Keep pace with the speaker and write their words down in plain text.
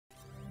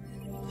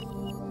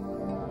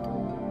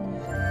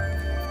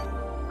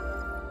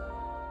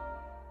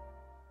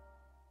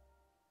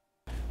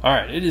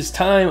Alright, it is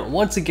time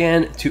once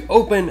again to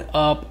open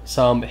up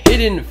some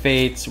hidden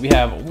fates. We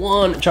have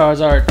 1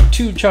 Charizard,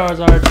 2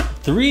 Charizard,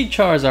 3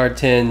 Charizard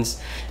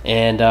tins.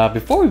 And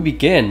before we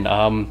begin,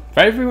 for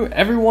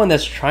everyone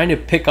that's trying to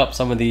pick up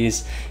some of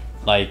these,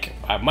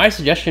 my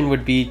suggestion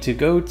would be to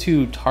go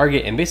to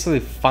Target and basically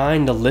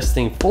find the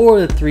listing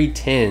for the 3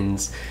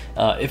 tins.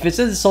 If it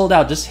says it's sold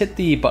out, just hit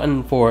the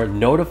button for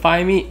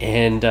notify me,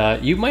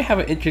 and you might have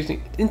an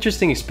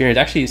interesting experience.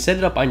 Actually, set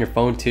it up on your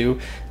phone too.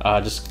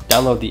 Just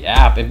download the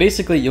app, and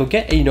basically you'll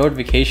get a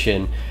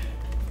notification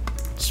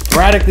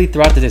sporadically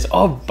throughout the days.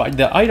 Oh, but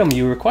the item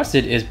you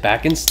requested is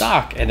back in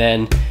stock, and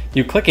then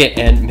you click it,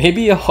 and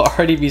maybe it'll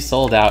already be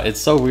sold out.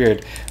 It's so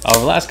weird. Over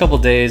the last couple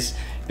days,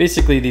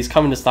 basically these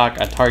come into stock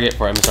at Target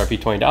for MSRP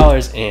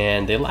 $20,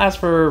 and they last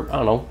for, I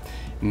don't know,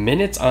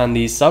 minutes on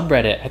the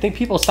subreddit. I think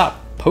people stop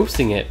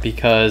posting it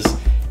because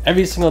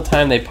every single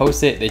time they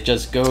post it, it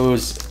just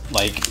goes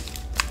like,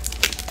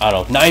 I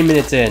don't know, 9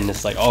 minutes in,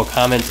 it's like, oh,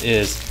 comment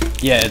is,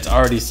 yeah, it's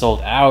already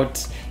sold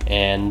out.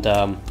 And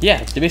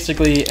yeah,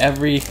 basically at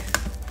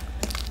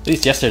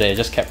least yesterday, it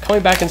just kept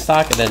coming back in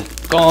stock and then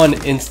gone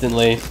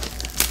instantly.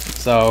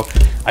 So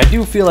I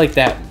do feel like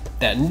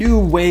that new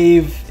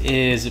wave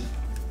is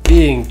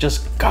being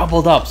just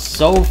gobbled up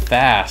so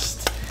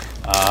fast.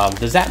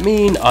 Does that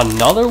mean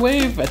another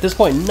wave? At this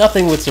point,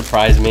 nothing would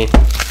surprise me.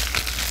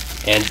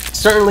 And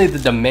certainly the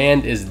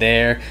demand is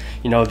there.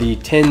 You know, the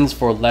tins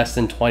for less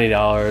than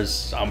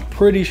 $20, I'm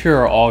pretty sure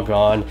are all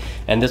gone.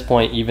 And at this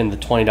point, even the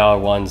 $20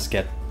 ones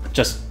get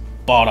just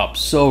bought up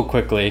so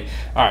quickly.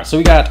 All right, so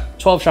we got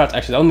 12 shots.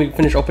 Actually, let me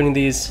finish opening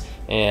these,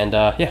 and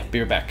yeah,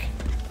 be right back.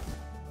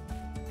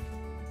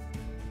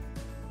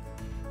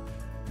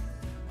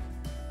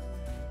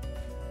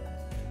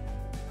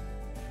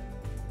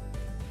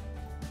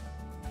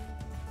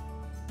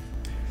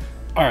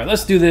 All right,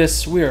 let's do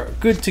this. We are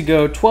good to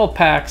go. 12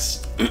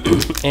 packs,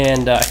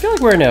 and I feel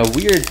like we're in a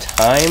weird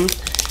time.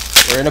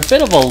 We're in a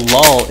bit of a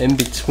lull in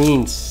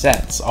between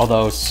sets,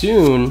 although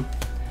soon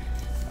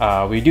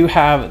we do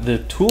have the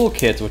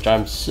toolkits, which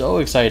I'm so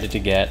excited to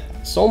get.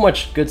 So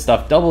much good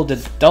stuff.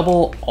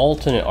 Double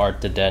alternate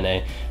art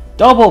Dedenne,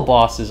 double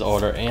bosses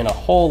order, and a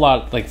whole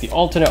lot, like the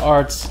alternate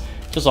arts,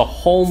 just a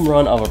home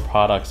run of a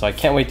product. So I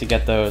can't wait to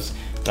get those,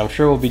 and I'm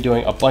sure we'll be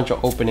doing a bunch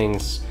of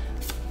openings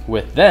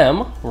with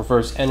them.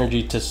 Reverse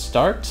energy to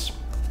start.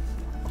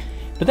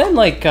 But then,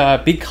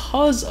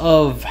 because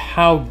of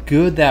how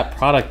good that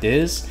product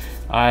is,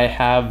 I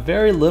have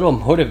very little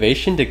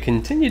motivation to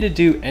continue to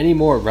do any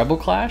more Rebel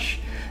Clash.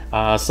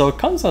 So it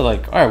comes to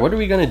like, all right, what are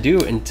we gonna do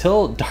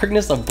until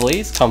Darkness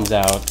Ablaze comes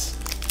out?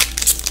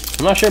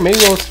 I'm not sure. Maybe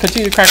we'll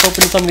continue to crack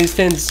open some of these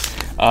tins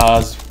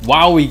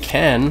while we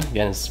can.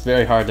 Again, it's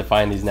very hard to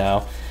find these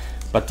now.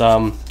 But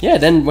yeah,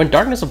 then when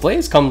Darkness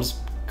Ablaze comes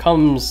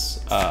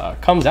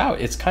out,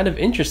 it's kind of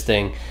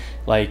interesting.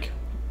 Like,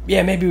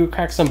 yeah, maybe we'll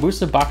crack some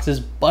booster boxes,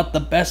 but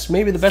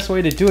maybe the best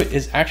way to do it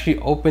is actually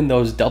open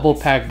those double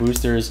pack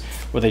boosters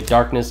with a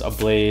Darkness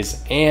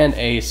Ablaze and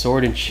a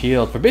Sword and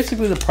Shield for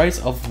basically the price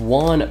of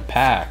 1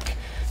 pack.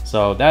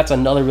 So that's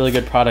another really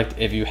good product.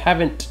 If you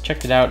haven't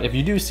checked it out, if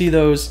you do see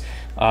those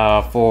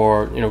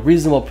for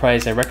reasonable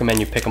price, I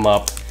recommend you pick them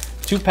up.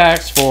 2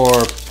 packs for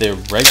the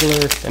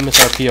regular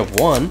MSRP of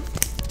 1.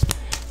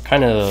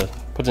 Kind of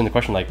puts into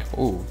question, like,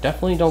 oh,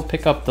 definitely don't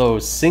pick up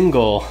those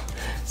single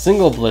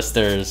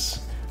blisters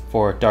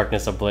for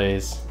Darkness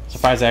Ablaze.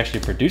 Surprised I actually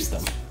produced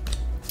them.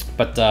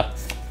 But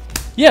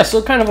yeah,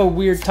 so kind of a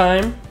weird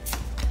time,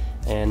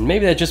 and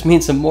maybe that just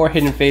means some more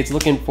hidden fates.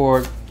 Looking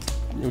for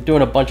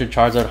doing a bunch of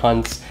Charizard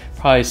hunts.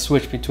 Probably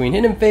switch between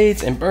hidden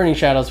fates and burning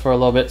shadows for a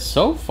little bit.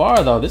 So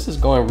far though, this is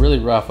going really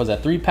rough. Was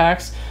that 3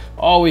 packs?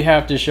 All we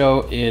have to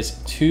show is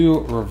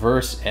 2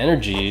 reverse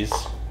energies.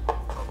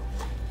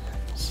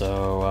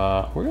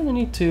 So we're gonna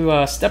need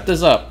to step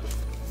this up.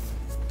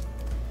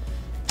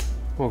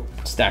 We'll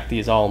stack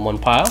these all in one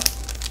pile.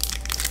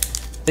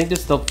 I think this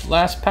is the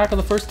last pack of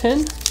the first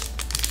 10.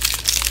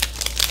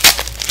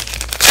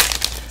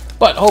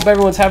 But hope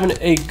everyone's having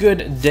a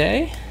good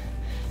day,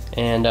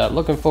 and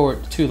looking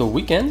forward to the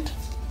weekend.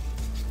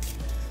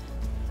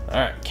 All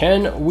right,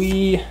 can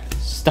we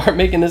start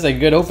making this a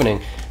good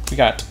opening? We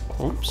got,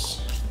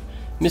 oops,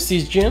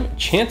 Misty's Gym,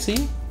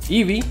 Chansey,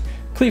 Eevee,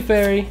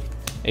 Clefairy,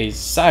 a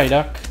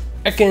Psyduck,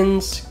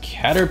 Ekans,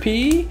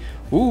 Caterpie,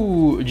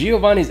 ooh,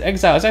 Giovanni's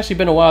Exile. It's actually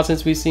been a while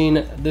since we've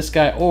seen this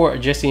guy or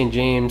Jesse and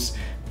James,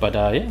 but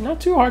yeah, not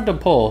too hard to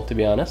pull, to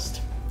be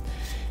honest.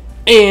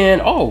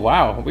 And oh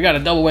wow, we got a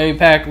double whammy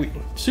pack.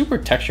 Super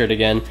textured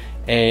again.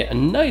 A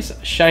nice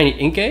shiny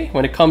Inkay.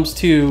 When it comes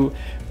to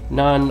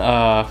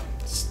non-GX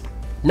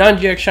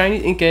shiny,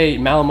 Inkay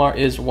Malamar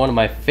is one of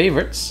my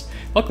favorites.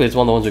 Luckily, it's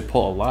one of the ones we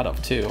pull a lot of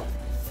too.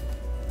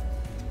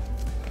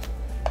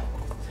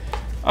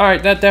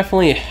 Alright, that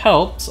definitely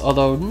helps,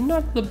 although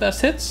not the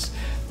best hits.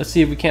 Let's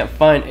see if we can't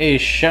find a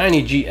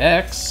shiny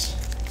GX.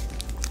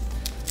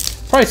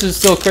 Price is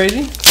still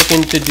crazy.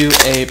 Looking to do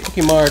a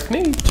Pokemon,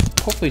 maybe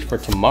hopefully for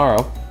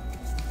tomorrow.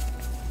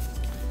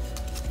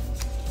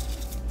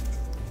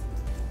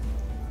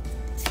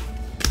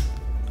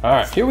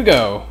 Alright, here we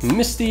go.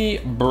 Misty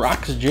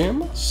Brock's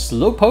Gym,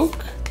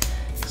 Slowpoke,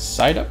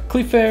 Psyduck,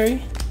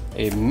 Clefairy,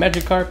 a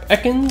Magikarp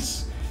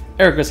Ekans,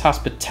 Erica's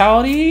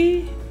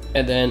Hospitality,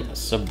 and then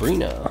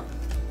Sabrina.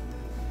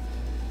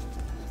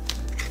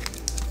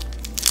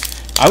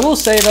 I will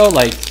say though,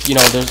 like, you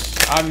know,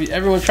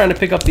 everyone's trying to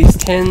pick up these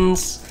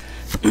tins,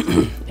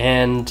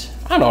 and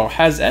I don't know,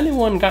 has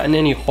anyone gotten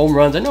any home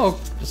runs? I know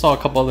I saw a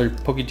couple other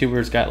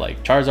PokeTubers got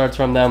like Charizards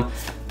from them,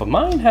 but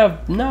mine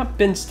have not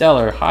been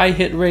stellar. High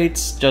hit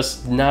rates,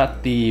 just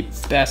not the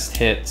best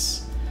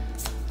hits.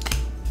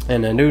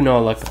 And I do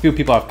know like a few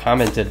people have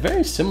commented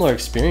very similar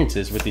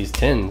experiences with these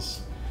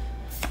tins.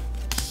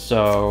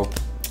 So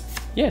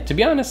yeah, to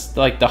be honest,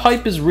 like the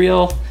hype is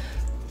real.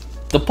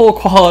 The pull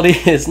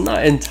quality is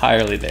not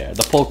entirely there.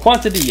 The pull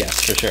quantity,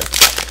 yes, for sure.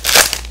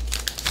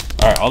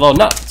 Alright, although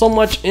not so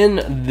much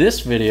in this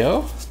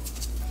video.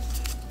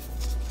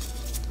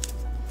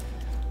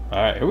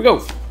 Alright, here we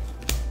go.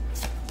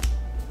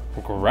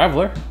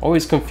 Graveler.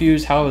 Always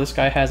confused how this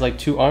guy has like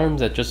 2 arms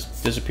that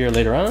just disappear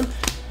later on.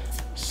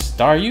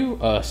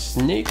 Staryu, a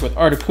snake with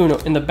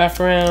Articuno in the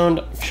background.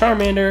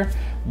 Charmander.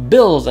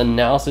 Bill's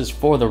analysis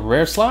for the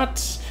rare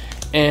slots.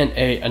 And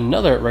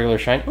another regular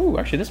shine. Oh,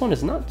 actually this one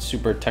is not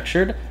super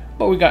textured,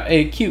 but we got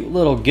a cute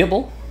little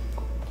Gibble.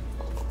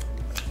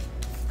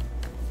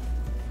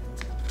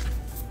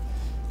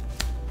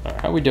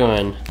 Alright, how we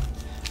doing?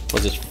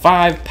 Was it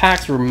 5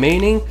 packs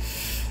remaining?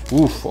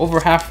 Oof,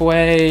 over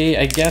halfway.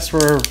 I guess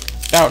we're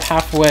about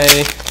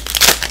halfway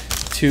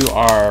to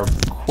our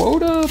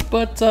quota,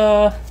 but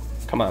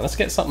come on, let's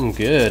get something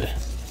good.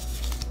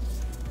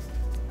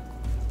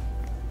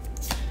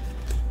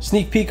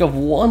 Sneak peek of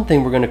one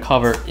thing we're going to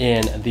cover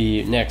in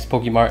the next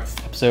Pokemart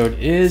episode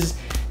is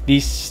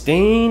the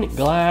stained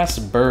glass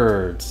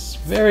birds.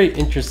 Very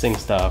interesting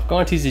stuff. Go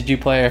on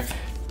TCG Player.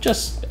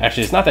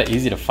 Actually, it's not that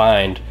easy to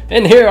find.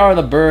 And here are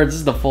the birds. This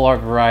is the full art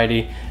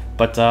variety,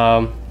 but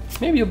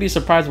maybe you'll be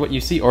surprised what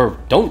you see or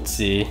don't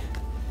see.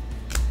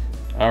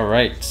 All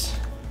right,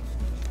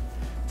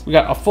 we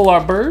got a full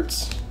art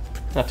birds.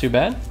 Not too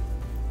bad.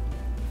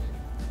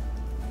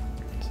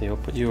 So we'll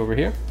put you over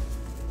here.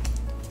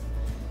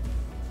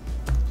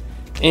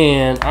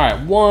 And all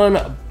right,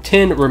 1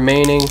 tin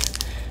remaining.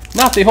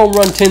 Not the home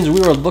run tins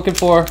we were looking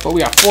for, but we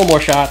got 4 more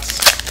shots.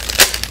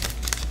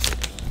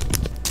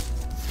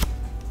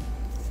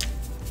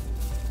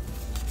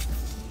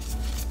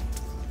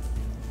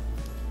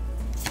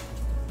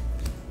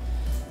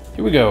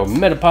 Here we go.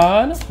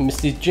 Metapod,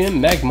 Misty's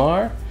Gym,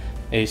 Magmar,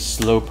 a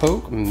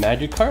Slowpoke,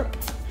 Magikarp,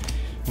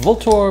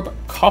 Voltorb,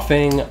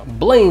 Coughing,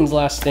 Blaine's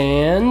Last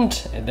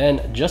Stand, and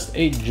then just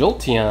a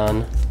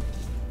Jolteon.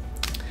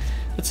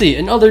 Let's see,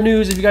 in other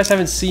news, if you guys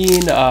haven't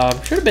seen, should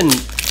have been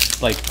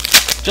like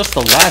just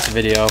the last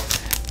video,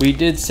 we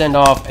did send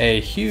off a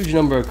huge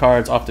number of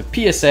cards off to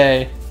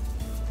PSA.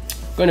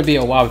 Going to be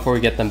a while before we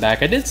get them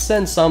back. I did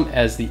send some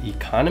as the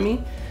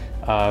economy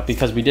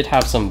because we did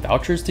have some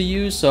vouchers to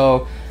use,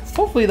 so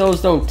hopefully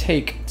those don't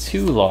take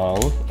too long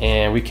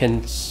and we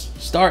can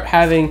start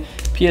having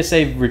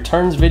PSA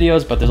returns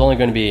videos, but there's only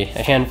going to be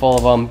a handful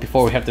of them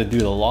before we have to do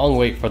the long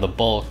wait for the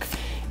bulk.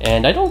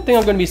 And I don't think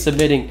I'm going to be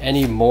submitting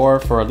any more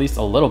for at least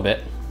a little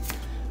bit.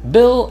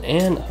 Bill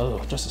and,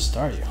 oh, just a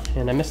Staryu.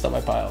 And I messed up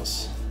my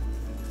piles.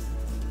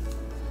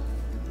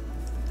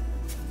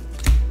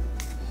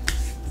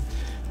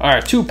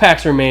 Alright, 2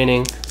 packs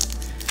remaining.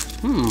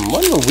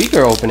 What are the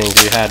weaker openings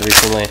we had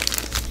recently?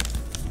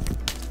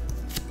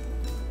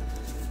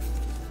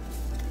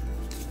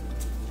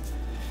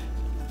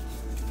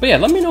 But yeah,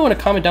 let me know in a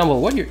comment down below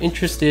what you're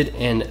interested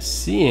in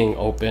seeing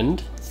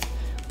opened.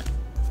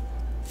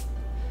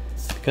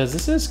 Because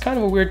this is kind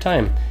of a weird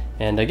time.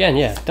 And again,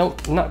 yeah,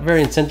 not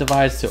very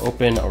incentivized to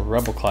open a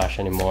Rebel Clash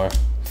anymore.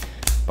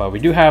 But we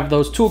do have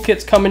those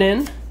toolkits coming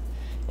in.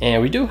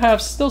 And we do have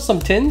still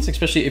some tins,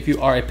 especially if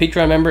you are a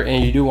Patreon member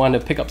and you do want to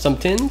pick up some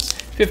tins.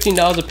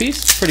 $15 a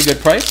piece, pretty good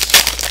price.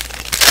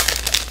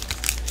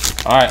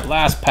 Alright,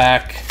 last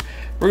pack.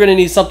 We're going to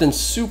need something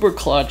super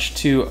clutch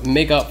to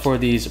make up for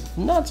these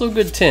not so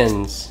good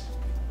tins.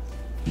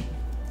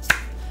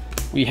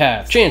 We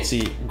have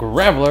Chansey,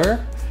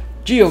 Graveler,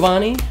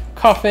 Giovanni,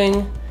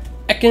 Coughing,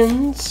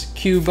 Ekans,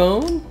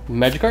 Cubone,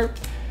 Magikarp,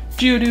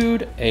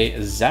 Geodude, a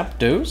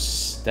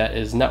Zapdos. That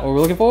is not what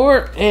we're looking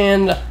for.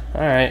 And,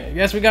 alright, I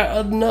guess we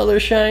got another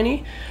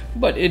shiny,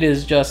 but it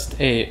is just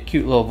a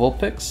cute little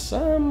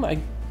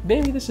Vulpix.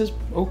 Maybe this is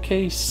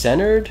okay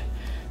centered,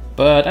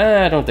 but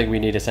I don't think we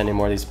need to send any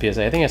more of these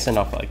PSA. I think I sent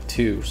off like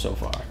 2 so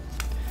far.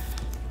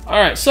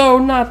 Alright, so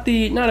not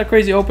a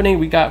crazy opening.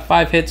 We got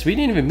 5 hits. We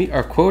didn't even meet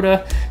our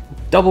quota.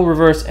 Double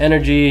reverse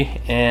energy,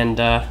 and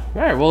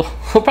alright, we'll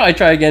probably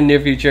try again in the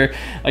near future.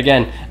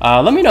 Again,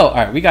 let me know.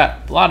 Alright, we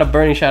got a lot of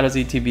Burning Shadows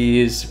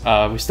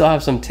ETBs. We still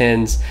have some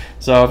tins.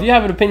 So if you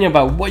have an opinion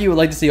about what you would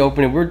like to see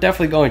opening, we're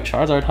definitely going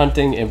Charizard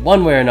hunting in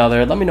one way or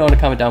another. Let me know in a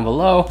comment down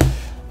below.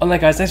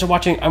 Alright guys, thanks for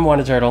watching. I'm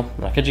WandaTurtle,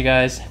 and I'll catch you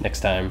guys next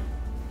time.